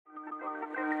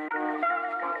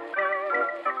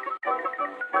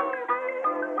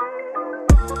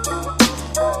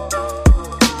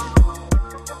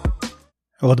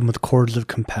I led them with cords of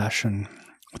compassion,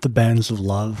 with the bands of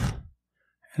love,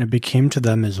 and it became to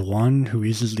them as one who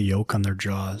eases the yoke on their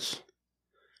jaws.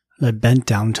 And I bent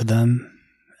down to them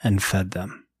and fed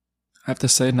them. I have to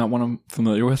say, not one I'm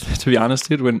familiar with, to be honest,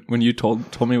 dude. When you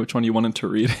told me which one you wanted to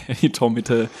read, and you told me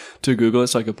to Google it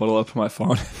so I could put it up on my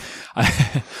phone,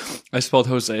 I spelled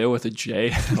Hosea with a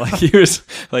J, like he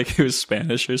was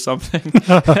Spanish or something.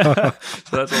 So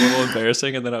that's a little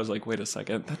embarrassing. And then I was like, wait a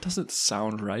second, that doesn't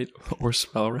sound right or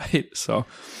spell right. So,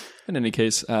 in any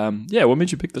case, what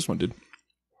made you pick this one, dude?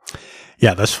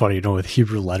 Yeah, that's funny. With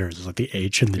Hebrew letters, it's like the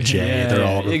H and the J, they're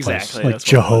all over the exactly. place. Like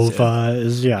Jehovah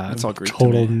is, that's all Greek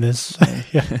total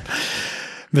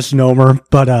misnomer.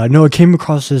 But no, I came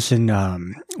across this in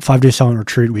 5-day silent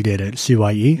retreat we did at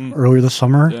CYE earlier this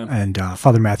summer, and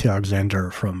Father Matthew Alexander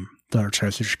from the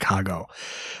Archdiocese of Chicago,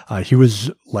 he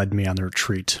led me on the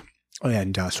retreat,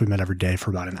 and so we met every day for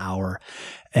about an hour.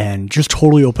 And just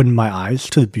totally opened my eyes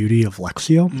to the beauty of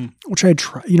Lectio, which I had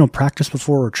practiced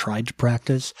before or tried to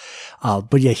practice.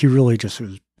 But yeah, he really just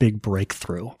was a big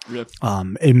breakthrough. Yep.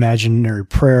 Imaginary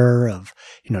prayer of,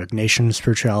 Ignatian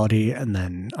spirituality, and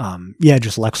then,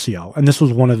 just Lectio. And this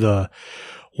was one of the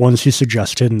ones he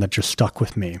suggested and that just stuck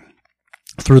with me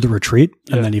through the retreat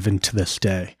and then even to this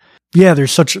day. Yeah,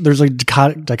 there's like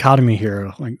dichotomy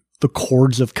here, like the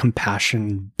cords of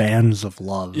compassion, bands of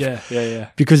love.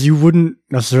 Yeah. Because you wouldn't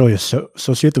necessarily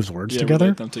associate those words together.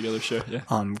 Relate them together, sure. Yeah.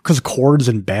 Because cords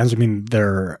and bands,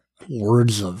 they're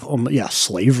words of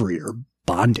slavery or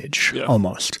bondage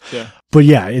almost. Yeah. But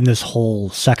yeah, in this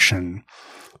whole section,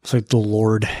 it's like the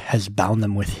Lord has bound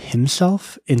them with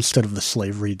Himself instead of the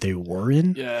slavery they were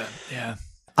in. Yeah.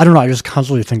 I don't know. I just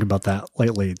constantly think about that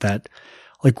lately. That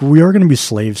like we are going to be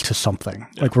slaves to something.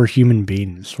 Yeah. Like we're human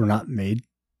beings. We're not made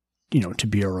to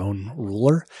be our own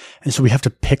ruler. And so we have to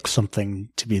pick something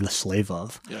to be the slave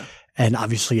of. Yeah. And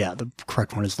obviously, the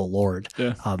correct one is the Lord.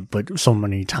 Yeah. But so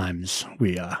many times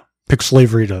we pick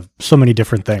slavery to so many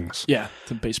different things. Yeah,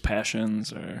 to base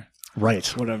passions or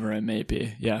whatever it may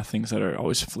be. Yeah, things that are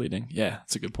always fleeting. Yeah,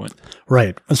 that's a good point.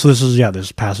 Right. And so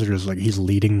this passage is like he's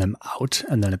leading them out.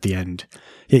 And then at the end,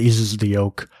 he eases the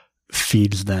yoke,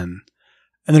 feeds them.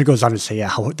 And then it goes on to say,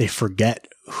 how they forget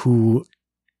who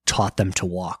taught them to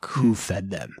walk, who fed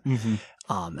them. Mm-hmm.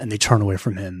 And they turn away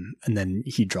from him, and then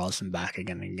he draws them back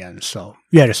again and again. So,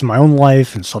 just in my own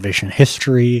life and salvation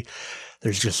history,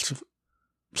 there's just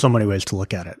so many ways to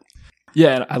look at it.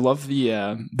 Yeah, and I love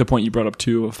the point you brought up,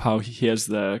 too, of how he has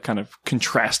the kind of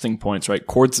contrasting points, right?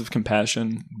 Cords of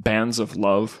compassion, bands of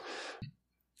love.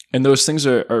 And those things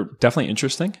are definitely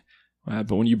interesting.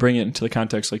 But when you bring it into the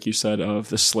context, like you said, of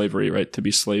the slavery, right, to be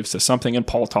slaves to something, and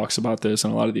Paul talks about this in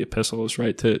a lot of the epistles,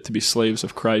 right, to be slaves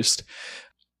of Christ.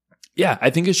 Yeah, I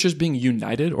think it's just being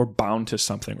united or bound to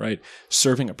something, right,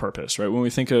 serving a purpose, right? When we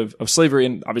think of slavery,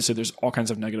 and obviously there's all kinds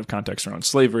of negative context around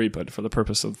slavery, but for the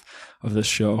purpose of this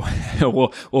show,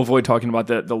 we'll avoid talking about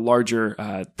the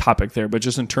larger topic there. But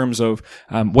just in terms of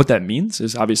what that means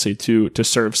is obviously to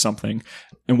serve something.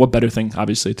 And what better thing,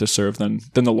 obviously, to serve than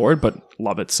the Lord, but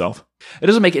love itself. It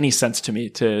doesn't make any sense to me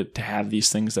to have these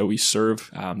things that we serve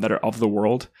that are of the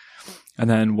world. And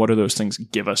then what do those things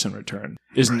give us in return?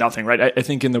 Is nothing, right? I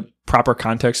think in the proper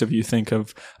context, if you think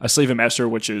of a slave and master,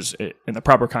 which is in the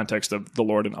proper context of the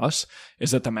Lord and us,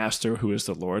 is that the master, who is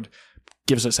the Lord,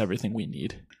 gives us everything we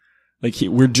need. Like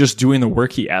we're just doing the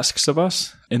work he asks of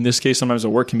us. In this case, sometimes the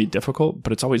work can be difficult,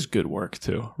 but it's always good work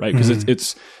too, right?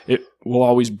 Because it will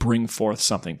always bring forth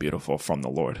something beautiful from the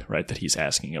Lord, right? That he's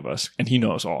asking of us, and he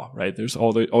knows all, right? There's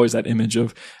always that image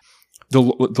of the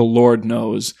Lord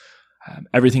knows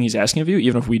everything he's asking of you,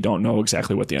 even if we don't know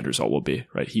exactly what the end result will be,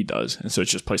 right? He does. And so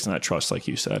it's just placing that trust, like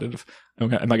you said, of,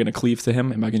 okay, am I going to cleave to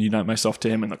him? Am I going to unite myself to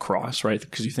him in the cross, right?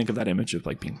 Because you think of that image of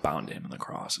like being bound to him in the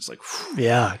cross. It's like, whew,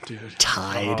 yeah, dude,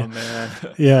 tied. Oh, man.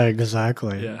 Yeah,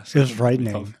 exactly. Yeah, so it's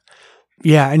frightening.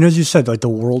 Yeah, and as you said, like the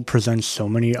world presents so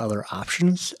many other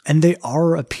options, and they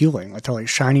are appealing. Like they're like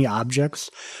shiny objects,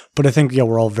 but I think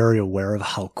we're all very aware of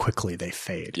how quickly they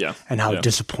fade, and how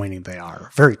disappointing they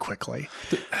are very quickly.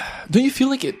 Don't you feel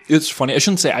like it's funny? I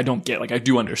shouldn't say I don't get. Like I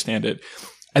do understand it.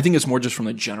 I think it's more just from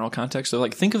the general context. So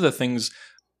like think of the things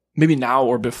maybe now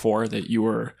or before that you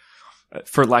were,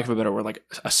 for lack of a better word, like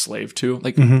a slave to,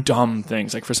 like dumb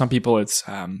things. Like for some people, it's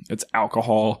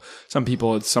alcohol. Some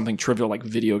people, it's something trivial like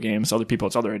video games. Other people,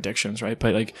 it's other addictions, right?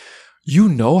 But like, you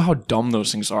know how dumb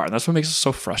those things are. And that's what makes it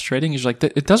so frustrating. Is like,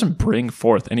 it doesn't bring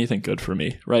forth anything good for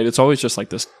me, right? It's always just like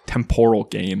this temporal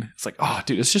gain. It's like, oh,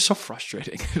 dude, it's just so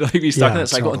frustrating. Like be stuck in that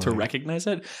cycle and to recognize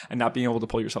it and not being able to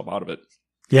pull yourself out of it.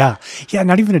 Yeah. Yeah.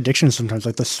 Not even addiction sometimes.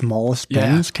 Like the smallest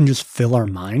things can just fill our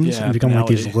minds and become like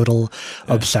these little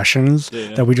obsessions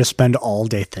that we just spend all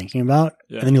day thinking about.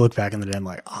 Yeah. And then you look back in the day, I'm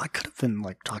like, oh, I could have been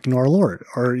like talking to our Lord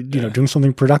or, you know, doing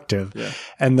something productive. Yeah.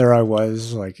 And there I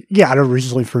was like, I don't know,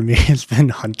 recently for me, it's been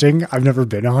hunting. I've never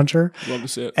been a hunter. Love to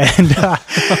see it.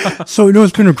 And so, you know,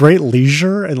 it's been a great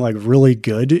leisure and like really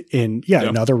good in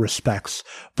other respects.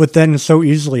 But then so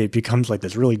easily it becomes like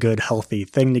this really good, healthy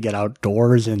thing to get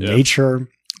outdoors in nature.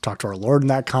 Talk to our Lord in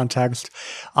that context.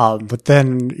 But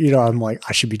then, you know, I'm like,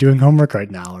 I should be doing homework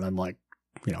right now. And I'm like,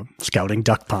 you know, scouting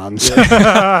duck ponds.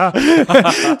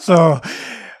 Yeah. So,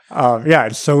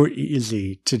 it's so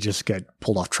easy to just get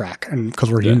pulled off track and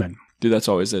because we're human. Dude, that's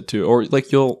always it too. Or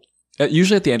like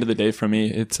usually at the end of the day for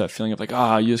me, it's that feeling of like,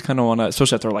 you just kind of want to,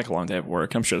 especially after like a long day of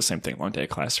work. I'm sure the same thing, long day of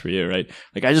class for you, right?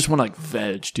 Like I just want to like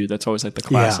veg, dude. That's always like the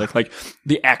classic, like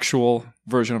the actual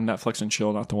version of Netflix and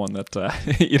chill, not the one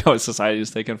that, you know, society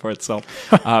is taking for itself.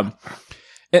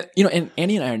 You know, and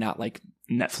Annie and I are not like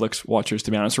Netflix watchers,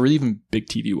 to be honest, or even big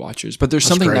TV watchers, but there's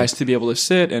something nice to be able to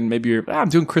sit and maybe I'm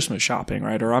doing Christmas shopping,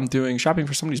 right? Or I'm doing shopping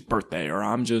for somebody's birthday, or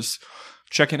I'm just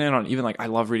checking in on even like I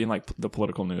love reading like the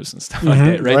political news and stuff like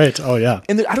that, right? Right. Oh yeah.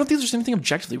 And I don't think there's anything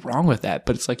objectively wrong with that,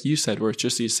 but it's like you said, where it's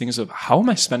just these things of how am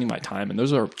I spending my time, and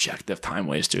those are objective time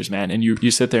wasters, man. And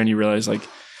you sit there and you realize like,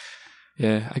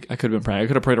 I could have been praying. I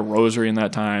could have prayed a rosary in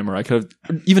that time, or I could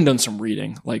have even done some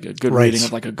reading, like a good reading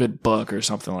of like a good book or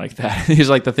something like that. These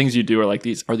like the things you do are like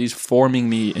are these forming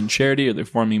me in charity? Are they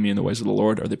forming me in the ways of the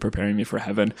Lord? Are they preparing me for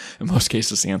heaven? In most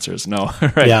cases, the answer is no,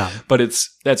 right? Yeah. But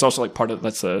that's also like part of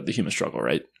that's the human struggle,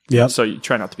 right? Yeah. So you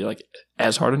try not to be like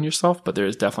as hard on yourself, but there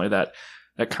is definitely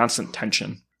that constant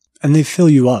tension. And they fill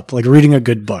you up, like reading a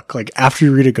good book. Like after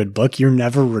you read a good book, you're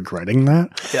never regretting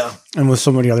that. Yeah. And with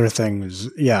so many other things,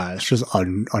 it's just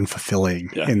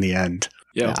unfulfilling in the end.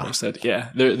 Yeah. That's what I said. Yeah.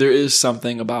 There is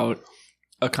something about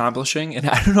accomplishing, and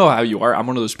I don't know how you are. I'm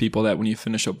one of those people that when you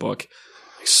finish a book,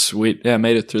 like, sweet, I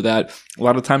made it through that. A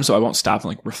lot of times, so I won't stop and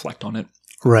like reflect on it.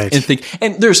 Right. And think,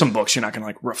 and there's some books you're not going to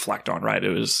like reflect on, right?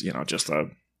 It was, you know, just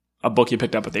a book you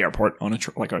picked up at the airport on a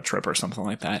trip or something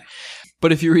like that.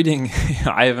 But if you're reading,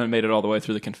 I haven't made it all the way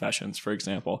through the Confessions, for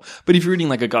example. But if you're reading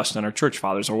like Augustine or Church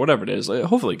Fathers or whatever it is, like,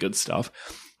 hopefully good stuff.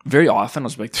 Very often I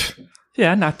was like,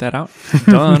 I knocked that out.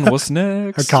 Done. What's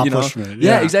next? Accomplishment. You know?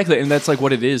 Yeah, exactly. And that's like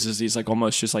what it is these like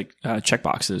almost just like check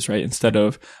boxes, right? Instead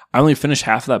of, I only finished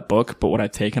half of that book, but what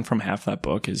I've taken from half that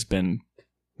book has been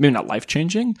maybe not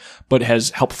life-changing, but has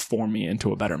helped form me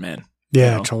into a better man.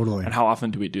 Yeah, you know? Totally. And how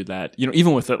often do we do that? You know,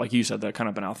 even with it, like you said, the kind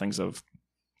of banal things of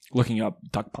looking up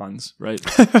duck puns, right?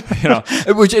 You know,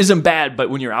 which isn't bad, but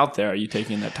when you're out there, are you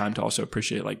taking that time to also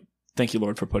appreciate, like, thank you,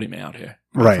 Lord, for putting me out here,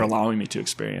 right? For allowing me to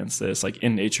experience this, like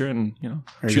in nature, and you know,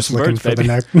 shoot some birds, for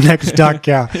the next duck.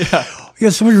 Yeah.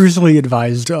 Somebody recently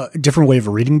advised a different way of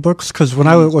reading books, because when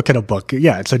I look at a book,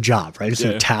 it's a job, right? It's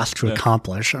a task to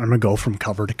accomplish. I'm gonna go from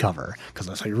cover to cover because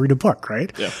that's how you read a book,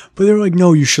 right? Yeah. But they're like,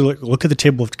 no, you should look at the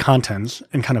table of contents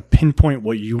and kind of pinpoint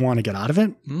what you want to get out of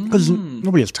it, because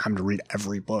nobody has time to read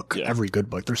every book, every good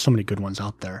book. There's so many good ones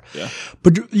out there. Yeah.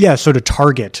 But so to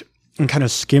target and kind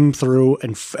of skim through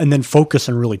and then focus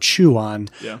and really chew on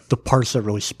the parts that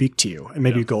really speak to you, and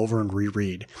maybe go over and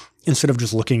reread instead of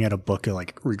just looking at a book and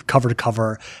like read cover to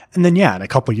cover. And then, in a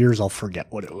couple of years, I'll forget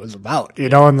what it was about, you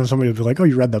know, and then somebody will be like, oh,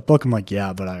 you read that book? I'm like,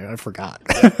 yeah, but I forgot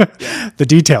the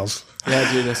details.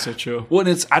 Yeah, dude, that's so true. Well,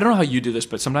 and I don't know how you do this,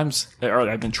 but sometimes, or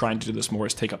I've been trying to do this more,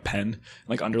 is take a pen,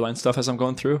 like underline stuff as I'm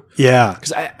going through. Yeah.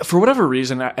 Because for whatever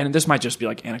reason, and this might just be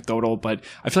like anecdotal, but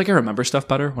I feel like I remember stuff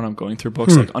better when I'm going through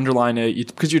books, like underline it,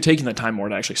 because you're taking the time more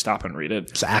to actually stop and read it.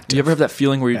 It's active. Do you ever have that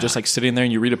feeling where you're just like sitting there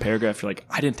and you read a paragraph, you're like,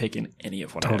 I didn't take in any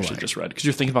of what I actually just read, because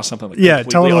you're thinking about something like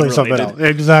totally unrelated. Something else.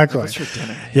 Exactly. What's for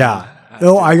dinner? Yeah.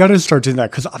 No, I got to start doing that,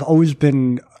 because I've always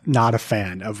been not a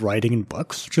fan of writing in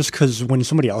books, just because when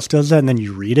somebody else does that and then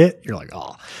you read it, you're like,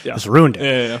 oh, this ruined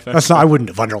it. Yeah, I wouldn't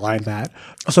have underlined that.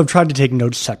 So I've tried to take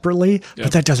notes separately,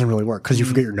 but that doesn't really work because you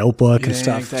forget your notebook and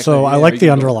stuff. Exactly. So I like the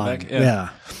underline. Yeah.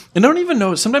 And I don't even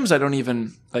know, sometimes I don't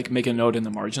even like make a note in the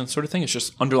margin sort of thing. It's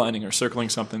just underlining or circling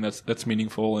something that's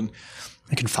meaningful, and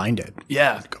I can find it.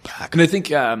 Yeah. Go back. And I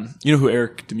think, you know who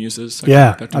Eric DeMuse is?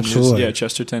 Absolutely. Yeah,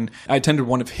 Chesterton. I attended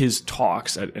one of his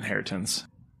talks at Inheritance.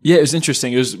 Yeah, it was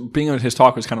interesting. It was being on his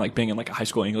talk was kind of like being in like a high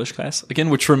school English class again,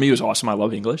 which for me was awesome. I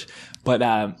love English. But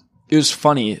it was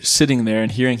funny sitting there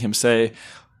and hearing him say,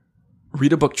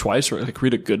 read a book twice, or like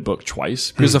read a good book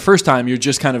twice. Because the first time you're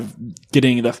just kind of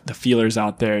getting the feelers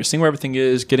out there, seeing where everything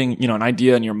is, getting, you know, an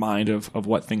idea in your mind of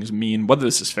what things mean, whether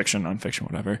this is fiction, nonfiction,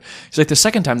 whatever. It's like the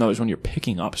second time though is when you're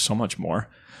picking up so much more.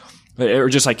 Or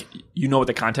just like, you know what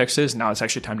the context is. Now it's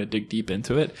actually time to dig deep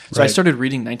into it. So I started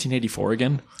reading 1984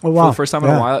 again for the first time in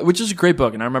a while, which is a great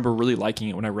book. And I remember really liking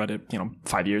it when I read it,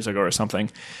 5 years ago or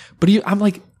something. But I'm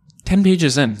like 10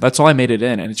 pages in. That's all I made it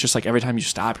in. And it's just like every time you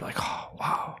stop, you're like, oh,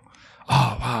 wow.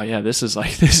 Yeah, this is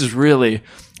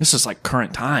like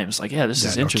current times. Like, yeah, this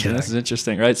is interesting. This is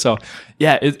interesting, right? So,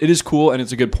 yeah, it is cool, and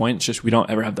it's a good point. It's just we don't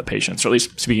ever have the patience, or at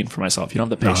least speaking for myself, you don't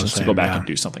have the patience to go back and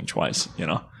do something twice,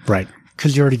 Right.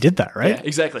 Because you already did that, right? Yeah,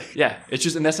 exactly. Yeah. It's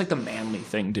just, and that's like the manly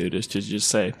thing, dude, is to just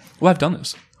say, well, I've done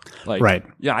this. Like, right.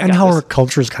 Yeah, and how our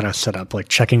culture is kind of set up, like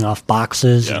checking off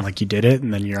boxes and like you did it,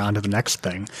 and then you're on to the next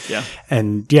thing. Yeah.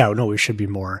 And we should be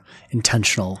more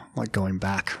intentional, like going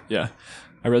back. Yeah.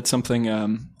 I read something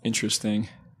interesting.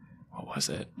 What was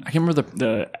it? I can't remember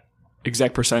the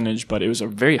exact percentage, but it was a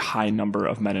very high number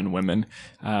of men and women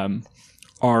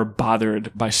are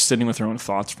bothered by sitting with their own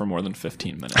thoughts for more than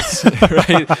 15 minutes,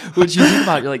 right? Which you think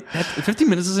about, you're like, 15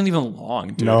 minutes isn't even long,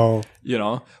 dude. No.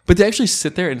 But to actually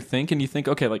sit there and think, and you think,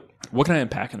 okay, like, what can I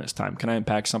unpack in this time? Can I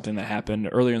unpack something that happened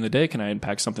earlier in the day? Can I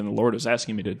unpack something the Lord is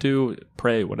asking me to do,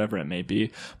 pray, whatever it may be?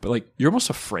 But like, you're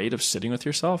almost afraid of sitting with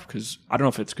yourself, because I don't know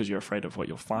if it's because you're afraid of what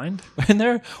you'll find in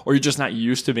there, or you're just not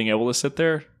used to being able to sit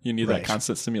there. You need that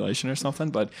constant stimulation or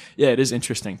something. But yeah, it is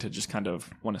interesting to just kind of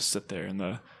want to sit there in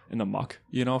the muck,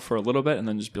 for a little bit, and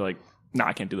then just be like, nah,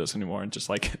 I can't do this anymore, and just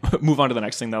like move on to the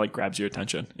next thing that like grabs your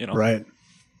attention, Right.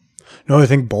 No, I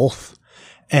think both.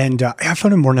 And I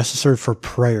found it more necessary for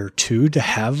prayer too, to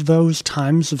have those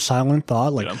times of silent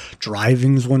thought. Like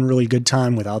driving's one really good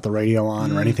time without the radio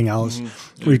on or anything else,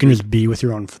 where you can just be with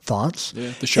your own thoughts.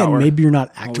 Yeah, the shower. And maybe you're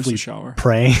not actively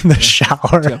praying in the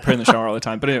shower. Yeah, pray in the shower all the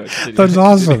time. But anyway, that's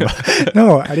awesome.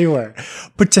 No, anyway.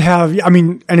 But to have,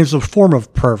 and it's a form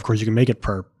of prayer, of course, you can make it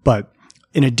prayer, but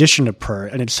in addition to prayer,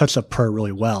 and it sets up prayer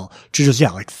really well, to just,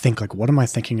 think, like, what am I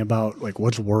thinking about? Like,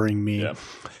 what's worrying me?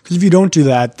 Because if you don't do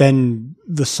that, then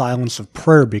the silence of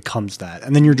prayer becomes that.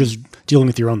 And then you're just dealing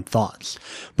with your own thoughts.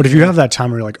 But if you have that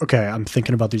time where you're like, okay, I'm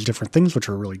thinking about these different things, which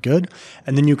are really good.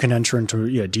 And then you can enter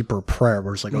into deeper prayer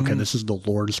where it's like, okay, this is the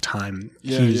Lord's time.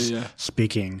 He's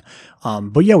speaking.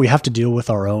 But we have to deal with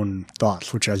our own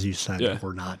thoughts, which, as you said,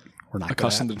 we're not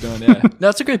accustomed to doing. Yeah.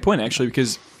 That's a great point, actually,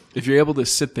 because if you're able to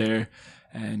sit there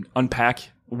and unpack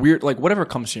weird, like whatever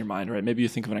comes to your mind, right? Maybe you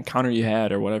think of an encounter you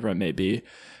had or whatever it may be.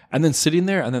 And then sitting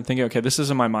there and then thinking, okay, this is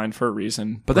in my mind for a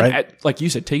reason. But then, like you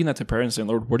said, taking that to prayer and saying,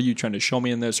 Lord, what are you trying to show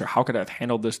me in this? Or how could I have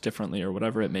handled this differently or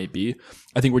whatever it may be?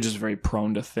 I think we're just very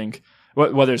prone to think,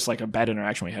 whether it's like a bad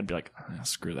interaction we had, be like, oh,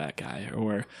 screw that guy.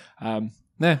 Or,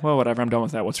 well, whatever, I'm done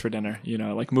with that. What's for dinner?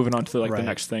 Like moving on to like the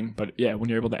next thing. But yeah, when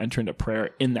you're able to enter into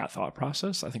prayer in that thought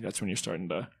process, I think that's when you're starting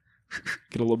to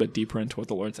get a little bit deeper into what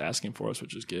the Lord's asking for us,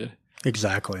 which is good.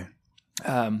 Exactly.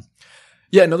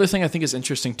 Another thing I think is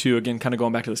interesting too, again, kind of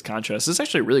going back to this contrast, this is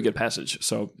actually a really good passage.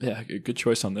 So yeah, good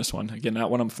choice on this one. Again, not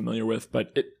one I'm familiar with,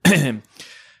 but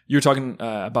you were talking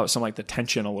about some like the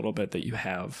tension a little bit that you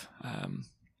have.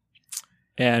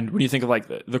 And when you think of like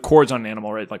the cords on an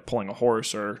animal, right, like pulling a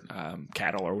horse or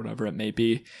cattle or whatever it may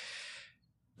be.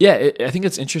 Yeah, I think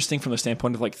it's interesting from the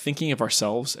standpoint of like thinking of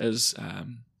ourselves as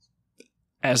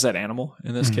that animal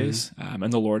in this case.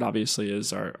 And the Lord obviously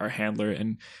is our handler.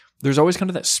 And there's always kind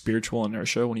of that spiritual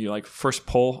inertia when you like first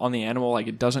pull on the animal, like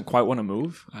it doesn't quite want to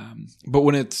move. But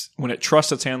when it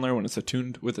trusts its handler, when it's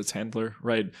attuned with its handler,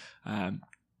 right,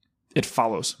 it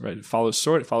follows, right? It follows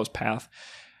sort, it follows path.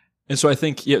 And so I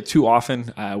think too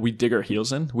often we dig our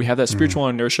heels in. We have that spiritual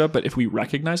inertia, but if we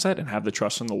recognize that and have the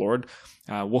trust in the Lord,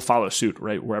 we'll follow suit,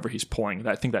 right, wherever he's pulling.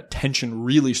 I think that tension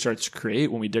really starts to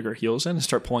create when we dig our heels in and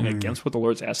start pulling against what the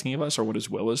Lord's asking of us or what his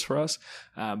will is for us.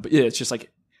 But it's just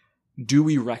like, do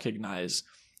we recognize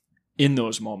in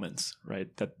those moments, right,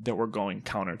 that we're going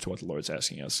counter to what the Lord's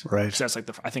asking us? Right. So that's like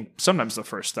I think sometimes the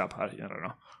first step. I don't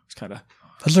know. It's kind of...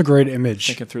 That's a great image.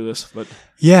 Thinking through this, but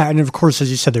yeah, and of course, as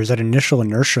you said, there's that initial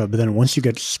inertia, but then once you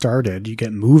get started, you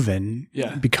get moving,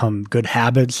 become good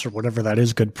habits or whatever that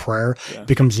is, good prayer,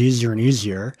 becomes easier and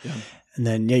easier. Yeah. And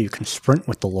then, you can sprint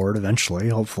with the Lord eventually,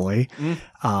 hopefully.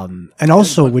 And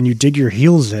also when you dig your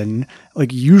heels in,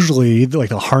 like usually like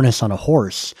the harness on a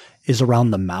horse is around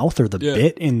the mouth or the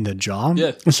bit in the jaw.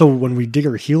 Yeah. And so when we dig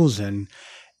our heels in,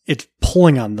 it's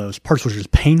pulling on those parts, which is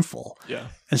painful. Yeah.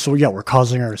 And so, we're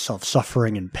causing ourselves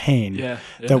suffering and pain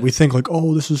that we think like,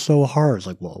 oh, this is so hard. It's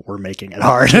like, well, we're making it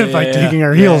hard by digging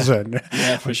our heels in.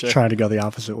 Yeah, for sure. Trying to go the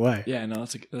opposite way. Yeah, no,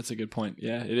 that's a good point.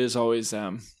 Yeah, it is always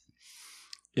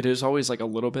like a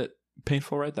little bit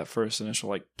painful, right? That first initial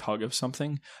like tug of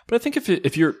something. But I think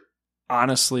if you're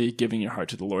honestly giving your heart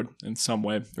to the Lord in some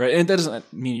way, right? And that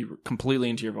doesn't mean you're completely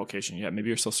into your vocation yet. Maybe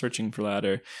you're still searching for that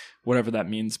or whatever that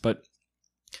means. But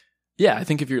yeah, I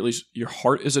think if you're at least your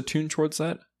heart is attuned towards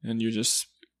that, and you're just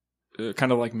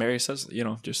kind of like Mary says,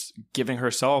 just giving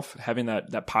herself, having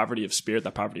that poverty of spirit,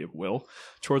 that poverty of will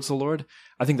towards the Lord.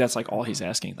 I think that's like all he's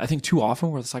asking. I think too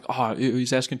often where it's like, oh,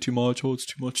 he's asking too much. Oh, it's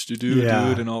too much to do,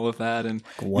 dude, and all of that. And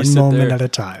one moment at a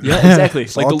time. Yeah, exactly.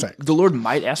 Like the Lord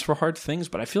might ask for hard things,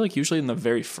 but I feel like usually in the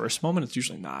very first moment, it's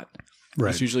usually not.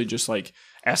 Right. It's usually just like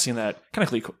asking that kind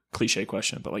of cliche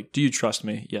question, but like, do you trust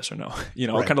me? Yes or no?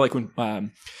 Kind of like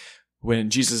when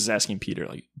Jesus is asking Peter,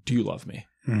 like, do you love me?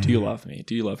 Mm-hmm. Do you love me?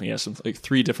 Do you love me? Yes, like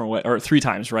 3 different ways, or 3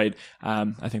 times, right?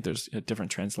 I think there's a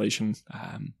different translation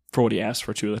for what he asked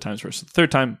for 2 of the times versus the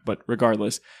 3rd time, but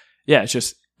regardless, yeah, it's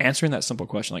just answering that simple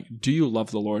question, like, do you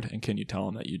love the Lord, and can you tell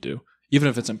him that you do, even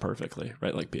if it's imperfectly,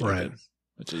 right? Like Peter did.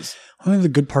 Which is, I think the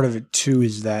good part of it too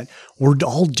is that we're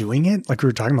all doing it, like we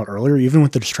were talking about earlier, even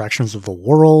with the distractions of the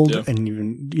world, and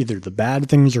even either the bad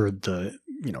things or the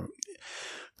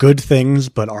good things,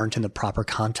 but aren't in the proper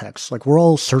context. Like we're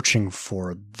all searching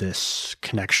for this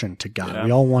connection to God. Yeah.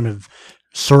 We all want to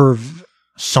serve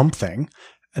something,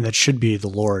 and that should be the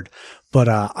Lord. But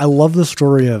I love the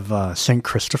story of St.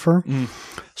 Christopher.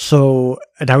 So,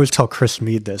 and I always tell Chris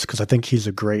Mead this because I think he's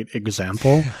a great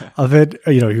example of it.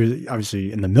 He was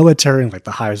obviously in the military, like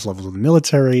the highest levels of the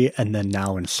military, and then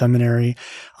now in seminary.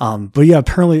 But yeah,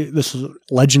 apparently this is a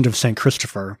legend of St.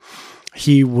 Christopher.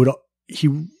 He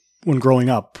when growing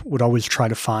up, would always try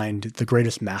to find the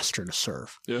greatest master to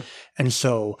serve. Yeah. And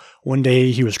so one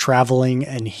day he was traveling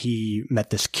and he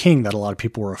met this king that a lot of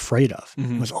people were afraid of.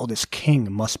 Mm-hmm. It was, this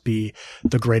king must be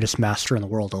the greatest master in the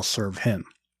world. I'll serve him.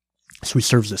 So he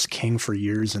serves this king for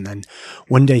years. And then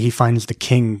one day he finds the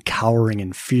king cowering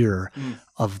in fear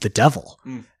of the devil.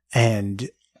 And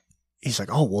he's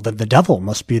like, oh, well, then the devil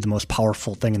must be the most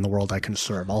powerful thing in the world I can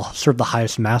serve. I'll serve the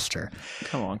highest master.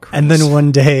 Come on, Chris. And then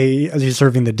one day, as he's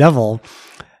serving the devil,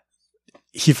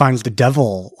 he finds the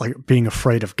devil like being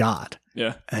afraid of God.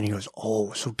 Yeah. And he goes,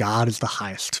 oh, so God is the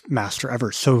highest master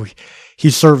ever. So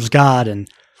he serves God. And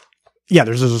yeah,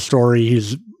 there's a story.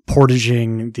 He's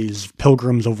portaging these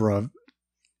pilgrims over a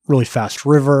really fast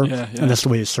river. Yeah. And that's the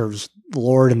way he serves the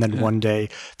Lord. And then one day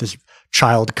this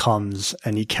child comes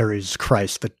and he carries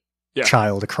Christ, the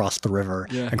child, across the river,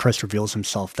 and Christ reveals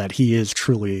himself that he is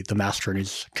truly the master and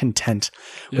he's content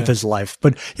with his life.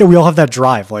 But yeah, we all have that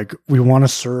drive. Like we want to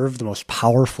serve the most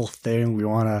powerful thing. We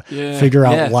want to figure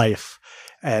out life.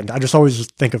 And I just always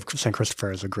think of St.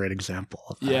 Christopher as a great example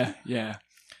of that.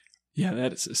 Yeah,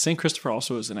 that is, St. Christopher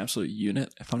also is an absolute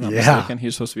unit, if I'm not mistaken. He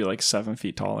was supposed to be like 7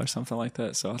 feet tall or something like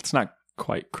that. So it's not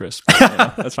quite crisp.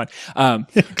 That's fine.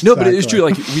 Exactly. No, but it is true.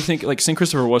 Like we think like St.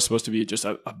 Christopher was supposed to be just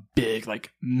a big,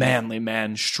 like manly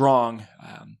man, strong.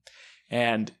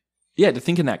 And yeah, to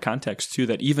think in that context too,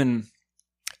 that even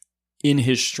in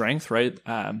his strength, right?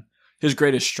 His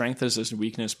greatest strength is his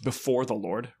weakness before the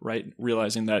Lord, right?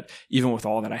 Realizing that even with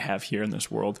all that I have here in this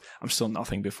world, I'm still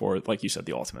nothing before, like you said,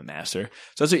 the ultimate master.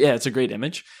 So it's a great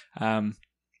image. And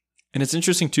it's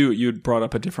interesting too, you had brought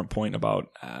up a different point about,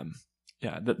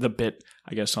 the bit,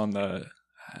 I guess, on the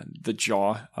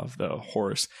jaw of the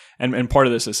horse. And part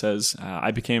of this, it says,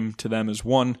 I became to them as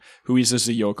one who eases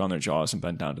the yoke on their jaws and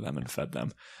bent down to them and fed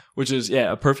them. Which is,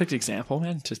 a perfect example,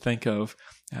 man, to think of.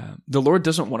 The Lord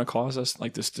doesn't want to cause us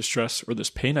like this distress or this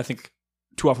pain. I think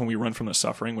too often we run from the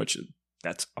suffering, which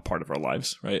that's a part of our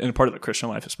lives, right? And a part of the Christian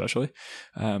life especially.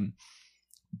 But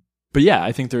yeah,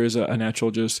 I think there is a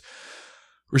natural just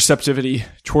receptivity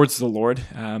towards the Lord,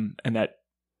 and that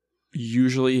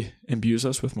usually imbues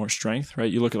us with more strength,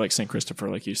 right? You look at like St. Christopher,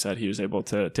 like you said, he was able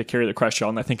to carry the Christ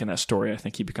child. And I think in that story, I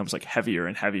think he becomes like heavier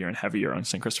and heavier and heavier on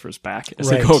St. Christopher's back as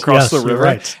they go across the river.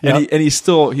 Right. Yep. And he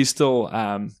still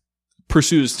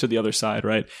pursues to the other side,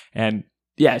 right? And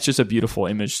yeah, it's just a beautiful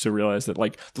image to realize that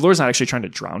like the Lord's not actually trying to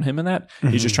drown him in that.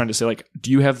 Mm-hmm. He's just trying to say like,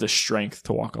 do you have the strength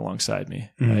to walk alongside me?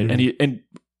 Mm-hmm. Right? And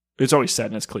it's always said,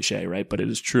 and it's cliche, right? But it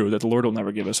is true that the Lord will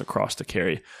never give us a cross to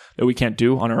carry that we can't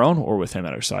do on our own or with him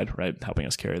at our side, right? Helping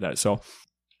us carry that. So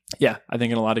yeah, I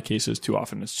think in a lot of cases, too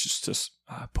often, it's just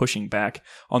pushing back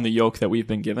on the yoke that we've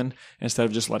been given instead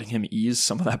of just letting him ease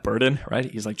some of that burden,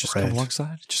 right? He's like, just come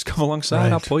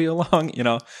alongside, I'll pull you along,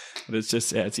 But it's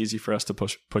just, it's easy for us to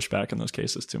push back in those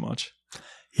cases too much.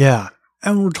 Yeah.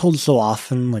 And we're told so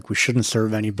often, like, we shouldn't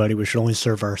serve anybody. We should only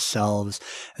serve ourselves.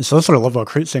 And so that's what I love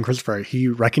about St. Christopher. He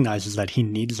recognizes that he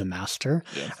needs a master.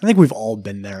 Yeah. I think we've all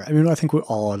been there. I mean, I think we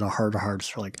all in our heart of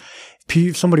hearts are like,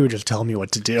 if somebody would just tell me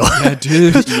what to do. Yeah,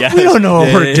 dude. Yes. We don't know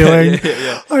what we're doing.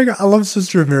 Yeah. I love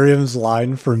Sister Miriam's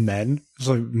line for men. It's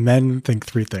like men think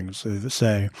 3 things. They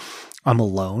say, I'm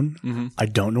alone. Mm-hmm. I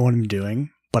don't know what I'm doing,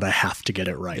 but I have to get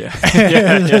it right.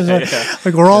 Yeah.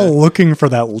 Like we're all looking for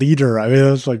that leader. I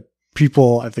mean, it's like,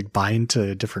 people, I think, buy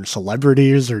into different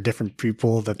celebrities or different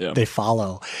people that they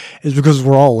follow is because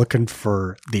we're all looking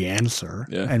for the answer.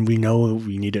 Yeah. And we know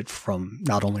we need it from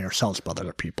not only ourselves, but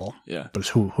other people. Yeah. But it's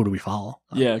who do we follow?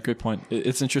 Yeah, good point.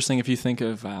 It's interesting if you think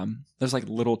of, there's like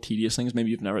little tedious things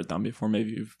maybe you've never done before.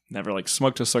 Maybe you've never like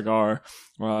smoked a cigar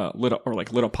or lit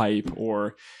a pipe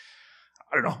or,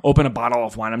 I don't know, open a bottle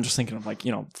of wine. I'm just thinking of like,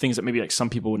 things that maybe like some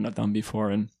people wouldn't have done before.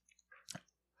 And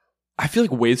I feel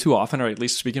like way too often, or at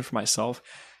least speaking for myself,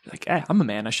 like, I'm a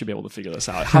man, I should be able to figure this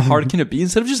out. How hard can it be?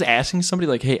 Instead of just asking somebody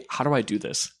like, hey, how do I do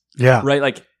this? Yeah. Right?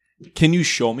 Like, can you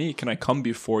show me? Can I come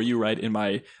before you, right, in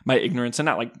my ignorance? And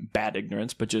not like bad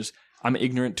ignorance, but just I'm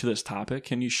ignorant to this topic.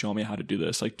 Can you show me how to do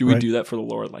this? Like, do we do that for the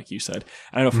Lord, like you said?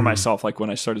 And I know for myself, like when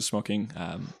I started smoking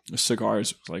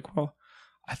cigars, it was like, well,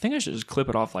 I think I should just clip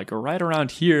it off like right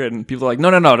around here. And people are like, no,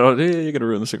 you're going to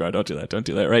ruin the cigar. Don't do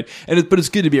that. Right. But it's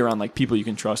good to be around like people you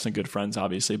can trust and good friends,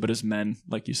 obviously. But as men,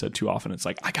 like you said, too often it's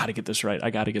like, I got to get this right.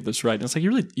 And it's like,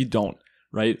 you don't,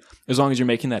 right? As long as you're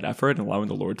making that effort and allowing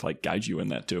the Lord to like guide you in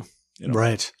that too.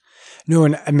 Right. No,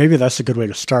 and maybe that's a good way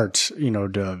to start,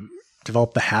 to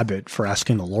develop the habit for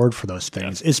asking the Lord for those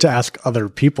things is to ask other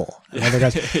people and other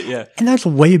guys. And that's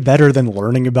way better than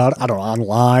learning about, I don't know,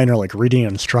 online or like reading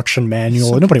an instruction manual.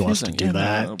 So nobody wants to do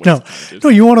that. No,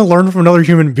 you want to learn from another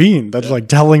human being that's like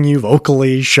telling you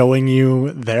vocally, showing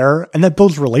you there, and that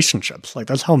builds relationships. Like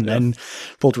that's how men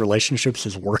build relationships,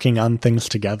 is working on things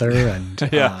together. And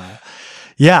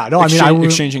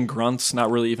exchanging grunts,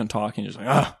 not really even talking, just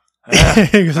like,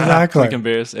 exactly. Like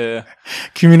embarrassed. Yeah.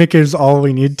 Communicate is all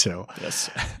we need to. Yes.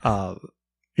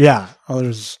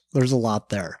 There's a lot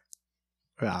there.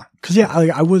 Yeah. Cause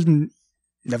I wasn't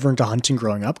never into hunting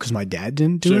growing up because my dad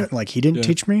didn't do it. Like he didn't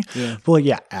teach me. Yeah. But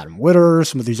like, Adam Witter,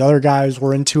 some of these other guys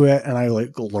were into it, and I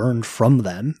like learned from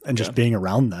them and just being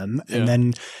around them. And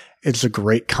then it's a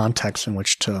great context in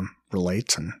which to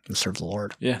relate and serve the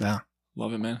Lord. Yeah.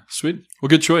 Love it, man. Sweet. Well,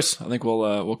 good choice. I think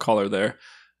we'll call her there.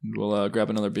 We'll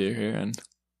grab another beer here and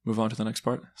move on to the next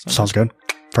part. Sounds good.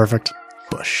 Perfect.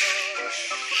 Bush.